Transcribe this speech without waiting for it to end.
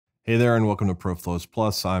Hey there, and welcome to ProFlows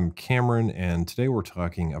Plus. I'm Cameron, and today we're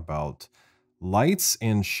talking about lights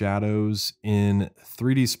and shadows in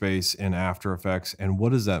 3D space in After Effects, and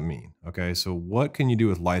what does that mean? Okay, so what can you do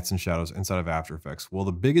with lights and shadows inside of After Effects? Well,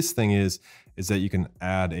 the biggest thing is that you can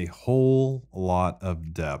add a whole lot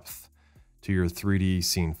of depth to your 3D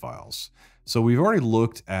scene files. So we've already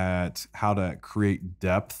looked at how to create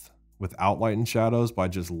depth without light and shadows by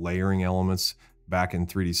just layering elements back in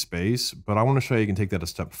 3D space, but I want to show you can take that a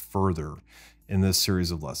step further in this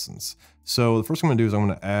series of lessons. So the first thing I'm gonna do is I'm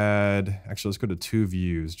gonna add, actually let's go to 2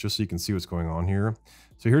 views just so you can see what's going on here.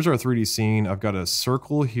 So here's our 3D scene. I've got a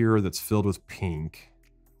circle here that's filled with pink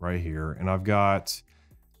right here, and I've got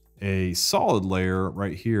a solid layer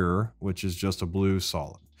right here, which is just a blue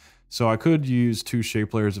solid. So I could use 2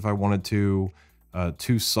 shape layers if I wanted to,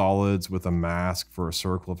 2 solids with a mask for a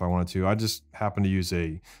circle if I wanted to. I just happen to use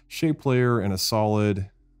a shape layer and a solid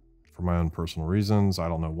for my own personal reasons. I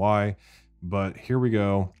don't know why, but here we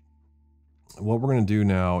go. What we're going to do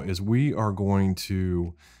now is we are going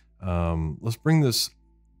to, let's bring this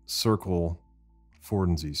circle forward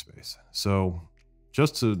in Z space. So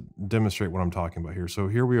just to demonstrate what I'm talking about here. So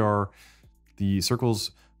here we are, the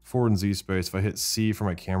circle's forward in Z space. If I hit C for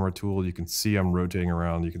my camera tool, you can see I'm rotating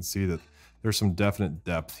around. You can see that there's some definite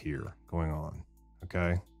depth here going on,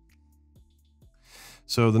 okay?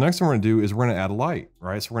 So the next thing we're gonna do is we're gonna add light,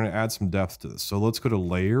 right? So we're gonna add some depth to this. So let's go to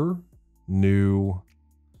Layer, New,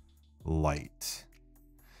 Light.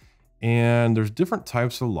 And there's different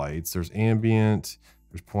types of lights. There's ambient,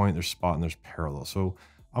 there's point, there's spot, and there's parallel. So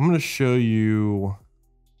I'm gonna show you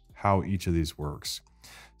how each of these works.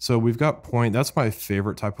 So we've got point, that's my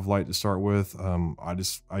favorite type of light to start with.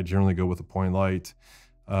 I generally go with a point light.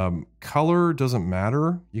 Color doesn't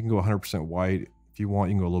matter. You can go 100% white if you want.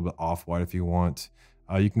 You can go a little bit off-white if you want.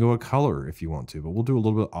 You can go a color if you want to, but we'll do a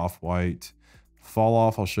little bit off-white. Fall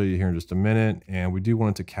off, I'll show you here in just a minute. And we do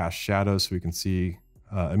want it to cast shadows so we can see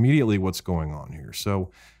immediately what's going on here.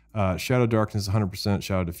 So shadow darkness 100%,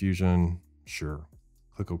 shadow diffusion, sure.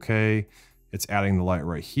 Click OK. It's adding the light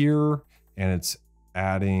right here, and it's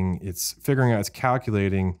figuring out, it's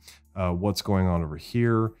calculating what's going on over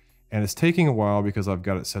here. And it's taking a while because I've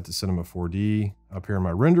got it set to Cinema 4D up here in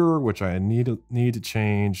my renderer, which I need to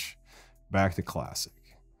change back to classic.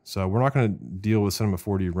 So we're not going to deal with Cinema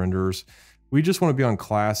 4D renders. We just want to be on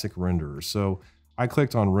classic renderers. So I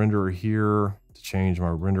clicked on renderer here to change my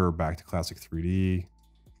renderer back to classic 3D.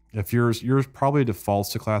 If yours probably defaults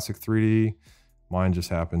to classic 3D. Mine just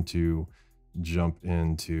happened to jump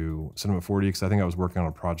into Cinema 4D because I think I was working on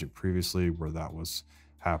a project previously where that was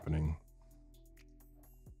happening.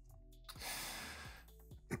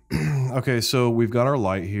 Okay, so we've got our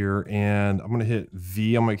light here, and I'm gonna hit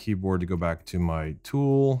V on my keyboard to go back to my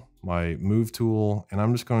tool, my move tool, and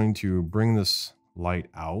I'm just going to bring this light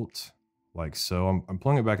out like so. I'm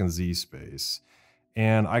pulling it back in Z space,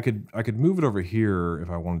 and I could move it over here if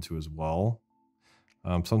I wanted to as well.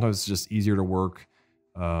 Sometimes it's just easier to work.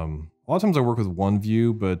 A lot of times I work with one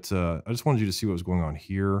view, but I just wanted you to see what was going on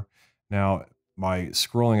here. Now, by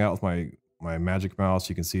scrolling out with my magic mouse,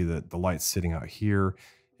 you can see that the light's sitting out here.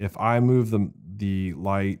 If I move the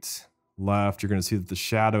light left, you're going to see that the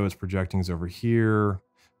shadow is projecting over here.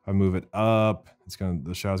 If I move it up,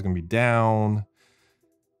 the shadow's going to be down.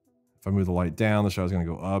 If I move the light down, the shadow's going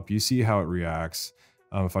to go up. You see how it reacts.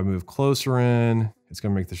 If I move closer in, it's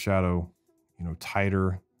going to make the shadow,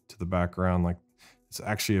 tighter to the background. Like it's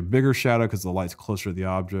actually a bigger shadow because the light's closer to the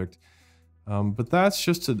object. But that's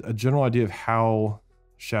just a general idea of how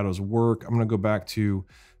shadows work. I'm going to go back to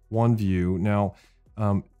one view now.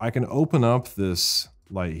 I can open up this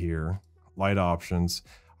light here, light options.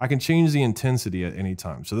 I can change the intensity at any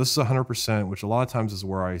time. So this is 100%, which a lot of times is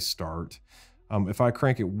where I start. If I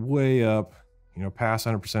crank it way up, past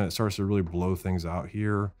 100%, it starts to really blow things out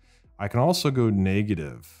here. I can also go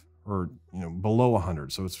negative or, below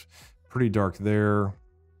 100. So it's pretty dark there.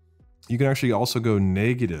 You can actually also go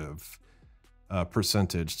negative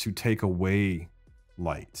percentage to take away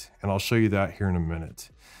light. And I'll show you that here in a minute.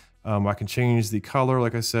 I can change the color,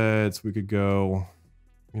 like I said, so we could go,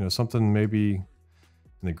 something maybe in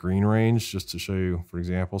the green range, just to show you, for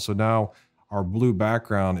example. So now our blue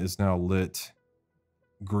background is now lit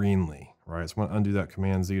greenly, right? So I'm gonna undo that,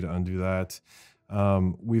 Command Z to undo that.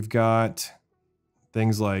 We've got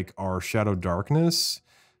things like our shadow darkness,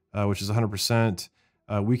 which is 100%.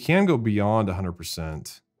 We can go beyond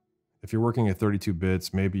 100%. If you're working at 32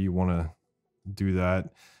 bits, maybe you wanna do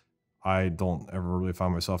that. I don't ever really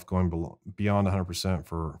find myself going beyond 100%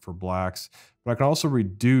 for blacks, but I can also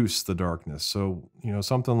reduce the darkness. So,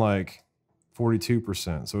 something like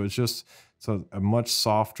 42%. So it's a much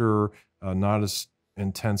softer, not as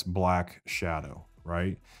intense black shadow,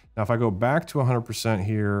 right? Now, if I go back to 100%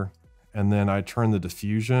 here, and then I turn the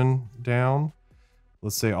diffusion down,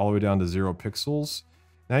 let's say all the way down to 0 pixels,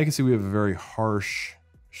 now you can see we have a very harsh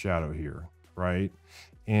shadow here, right?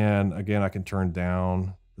 And again, I can turn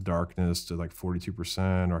down the darkness to like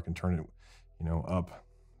 42%, or I can turn it, you know, up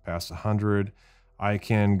past 100. I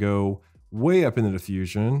can go way up in the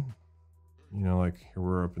diffusion, you know, like here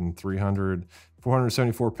we're up in 300,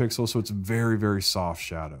 474 pixels. So it's a very, very soft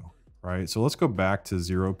shadow, right? So let's go back to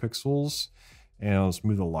 0 pixels and let's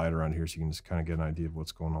move the light around here so you can just kind of get an idea of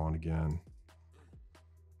what's going on again.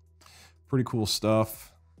 Pretty cool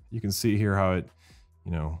stuff. You can see here how it,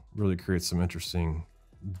 you know, really creates some interesting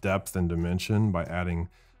depth and dimension by adding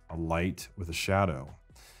a light with a shadow.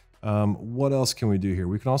 What else can we do here?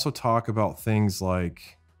 We can also talk about things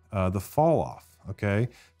like the fall off. Okay,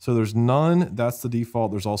 so there's none, that's the default.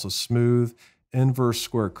 There's also smooth, inverse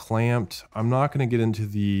square clamped. I'm not going to get into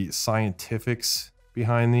the scientifics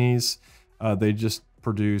behind these. They just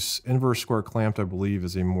produce inverse square clamped, I believe,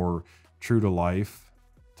 is a more true to life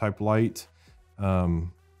type light,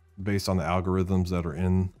 based on the algorithms that are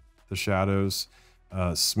in the shadows.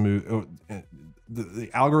 Smooth, the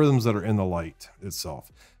algorithms that are in the light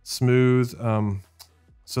itself. Smooth,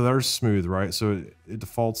 so there's smooth, right? So it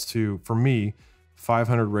defaults to, for me,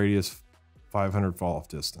 500 radius, 500 fall off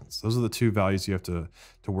distance. Those are the two values you have to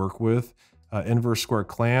work with. Inverse square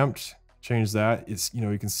clamped, change that. It's, you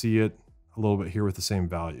know, you can see it a little bit here with the same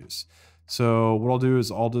values. So what I'll do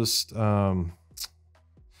is I'll just,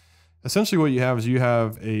 essentially what you have is you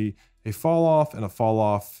have a fall off and a fall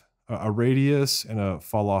off, a radius and a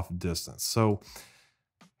fall off distance. So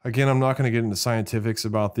again, I'm not going to get into scientifics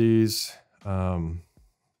about these.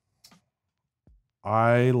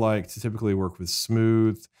 I like to typically work with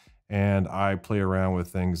smooth, and I play around with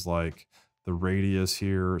things like the radius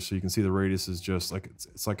here. So you can see the radius is just like,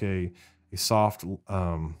 it's like a soft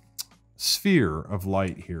sphere of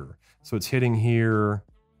light here. So it's hitting here.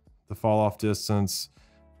 The fall off distance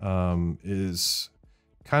is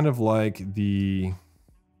kind of like the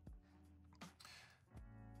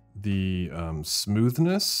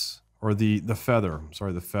smoothness, or the feather,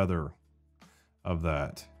 sorry, the feather of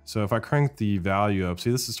that. So if I crank the value up, see,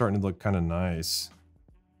 this is starting to look kind of nice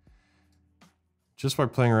just by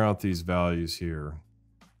playing around with these values here.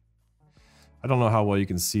 I don't know how well you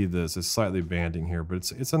can see this. It's slightly banding here,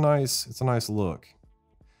 but it's a nice look.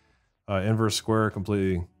 Inverse square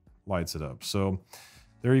completely lights it up. So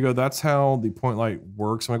there you go. That's how the point light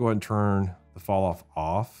works. I'm gonna go ahead and turn the fall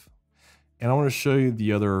off. And I want to show you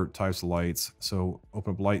the other types of lights. So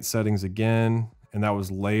open up light settings again, and that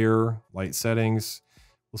was layer light settings.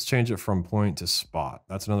 Let's change it from point to spot.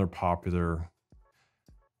 That's another popular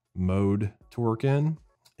mode to work in.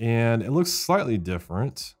 And it looks slightly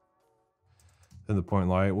different than the point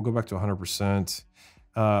light. We'll go back to 100%.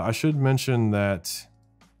 I should mention that,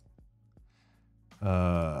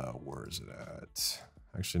 where is it at?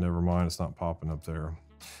 Actually, never mind, it's not popping up there.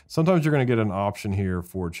 Sometimes you're gonna get an option here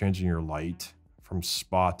for changing your light from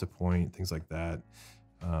spot to point, things like that.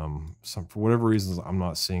 For whatever reasons, I'm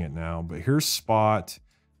not seeing it now, but here's spot.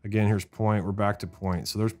 Again, here's point, we're back to point.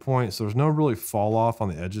 So there's point, so there's no really fall off on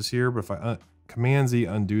the edges here, but if I Command Z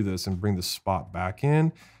undo this and bring the spot back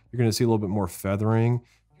in, you're gonna see a little bit more feathering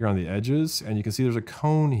here on the edges, and you can see there's a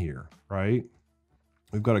cone here, right?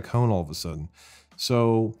 We've got a cone all of a sudden.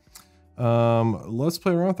 So let's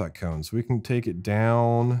play around with that cone. So we can take it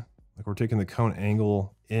down, like we're taking the cone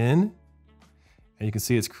angle in, and you can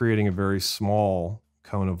see it's creating a very small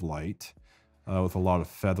cone of light with a lot of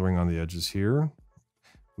feathering on the edges here.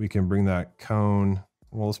 We can bring that cone,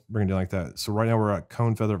 well, let's bring it down like that. So right now we're at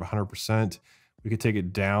cone feather of 100%. We could take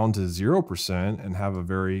it down to 0% and have a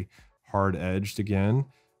very hard edged again,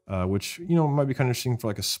 which, you know, might be kind of interesting for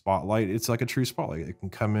like a spotlight. It's like a true spotlight. It can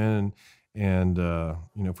come in and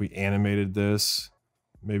you know, if we animated this,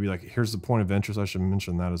 maybe like, here's the point of interest. I should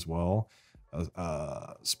mention that as well.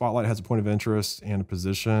 Spotlight has a point of interest and a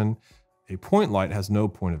position. A point light has no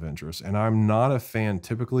point of interest. And I'm not a fan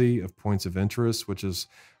typically of points of interest, which is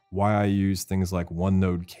why I use things like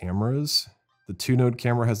 1-node cameras. The 2-node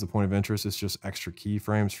camera has the point of interest. It's just extra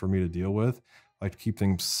keyframes for me to deal with. I like to keep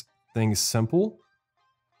things simple.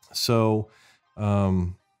 So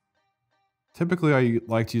typically I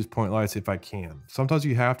like to use point lights if I can. Sometimes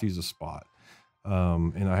you have to use a spot.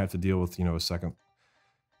 And I have to deal with, you know, a second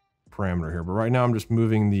parameter here. But right now I'm just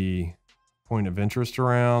moving the point of interest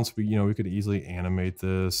around. So you know, we could easily animate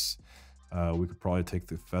this. We could probably take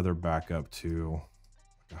the feather back up to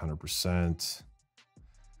 100%.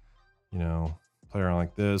 You know, play around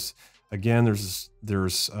like this. Again,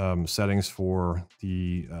 there's settings for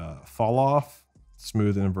the fall off.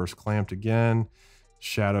 smooth and inverse clamped again,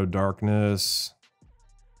 shadow darkness,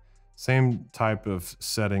 same type of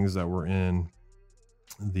settings that were in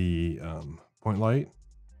the point light,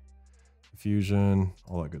 diffusion,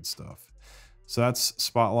 all that good stuff. So that's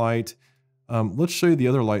spotlight. Let's show you the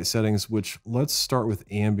other light settings, which let's start with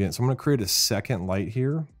ambient. So I'm going to create a second light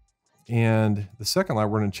here. And the second light,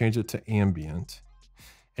 we're going to change it to ambient.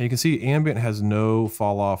 And you can see ambient has no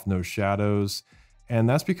fall off, no shadows. And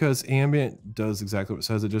that's because ambient does exactly what it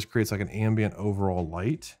says. It just creates like an ambient overall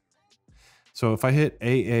light. So if I hit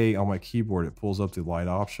AA on my keyboard, it pulls up the light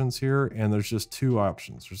options here. And there's just two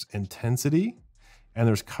options. There's intensity and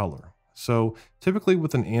there's color. So typically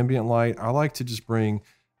with an ambient light, I like to just bring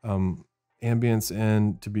ambience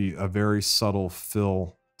in to be a very subtle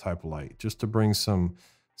fill type light, just to bring some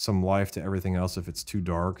life to everything else if it's too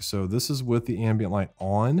dark. So this is with the ambient light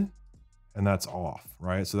on and that's off,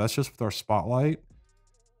 right? So that's just with our spotlight.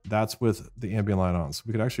 That's with the ambient light on. So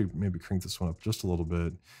we could actually maybe crank this one up just a little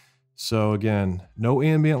bit. So again, no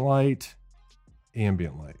ambient light,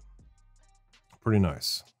 ambient light. Pretty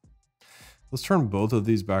nice. Let's turn both of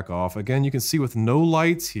these back off. Again, you can see with no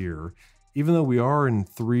lights here, even though we are in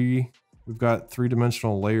we've got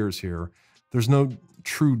three-dimensional layers here, there's no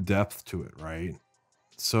true depth to it, right?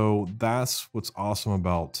 So that's what's awesome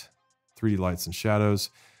about 3D lights and shadows.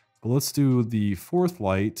 But let's do the fourth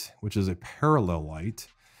light, which is a parallel light.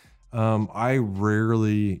 I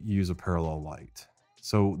rarely use a parallel light.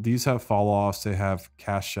 So these have fall-offs, they have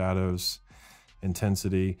cast shadows,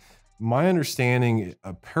 intensity. My understanding,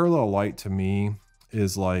 a parallel light to me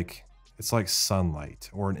is like, it's like sunlight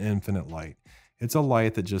or an infinite light. It's a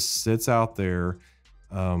light that just sits out there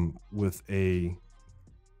with a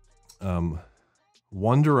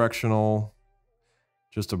one directional,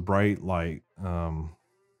 just a bright light,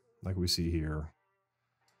 like we see here.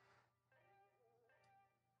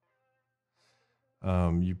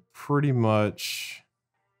 You pretty much,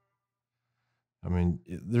 I mean,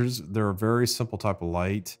 they're a very simple type of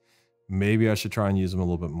light. Maybe I should try and use them a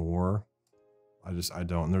little bit more. I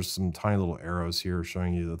don't. And there's some tiny little arrows here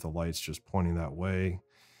showing you that the light's just pointing that way.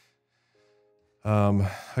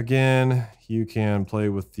 Again, you can play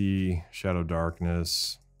with the shadow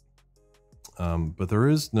darkness, but there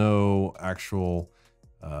is no actual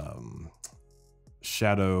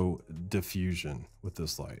shadow diffusion with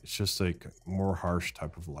this light. It's just like a more harsh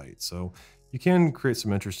type of light. So you can create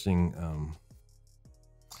some interesting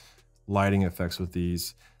lighting effects with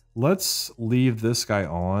these. Let's leave this guy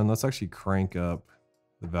on. Let's actually crank up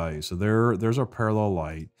the value. So there's our parallel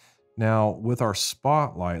light. Now with our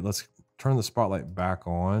spotlight, let's turn the spotlight back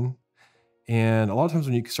on. And a lot of times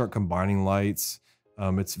when you start combining lights,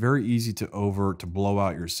 it's very easy to blow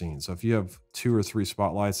out your scene. So if you have 2 or 3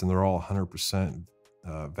 spotlights and they're all 100%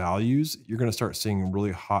 values, you're going to start seeing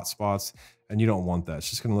really hot spots, and you don't want that. It's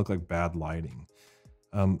just going to look like bad lighting.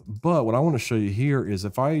 But what I want to show you here is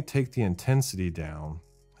if I take the intensity down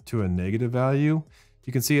to a negative value,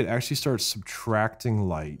 you can see it actually starts subtracting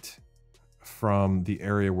light from the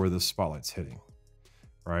area where the spotlight's hitting,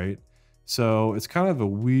 right? So it's kind of a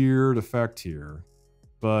weird effect here,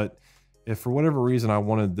 but if for whatever reason I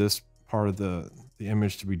wanted this part of the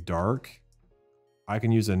image to be dark, I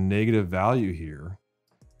can use a negative value here.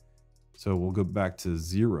 So we'll go back to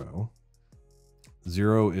 0.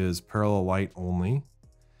 0 is parallel light only.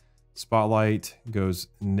 Spotlight goes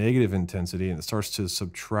negative intensity and it starts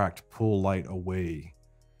to pull light away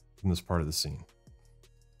from this part of the scene.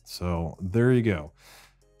 So there you go.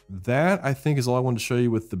 That I think is all I wanted to show you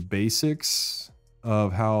with the basics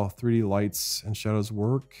of how 3D lights and shadows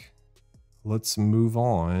work. Let's move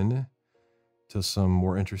on to some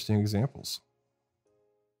more interesting examples.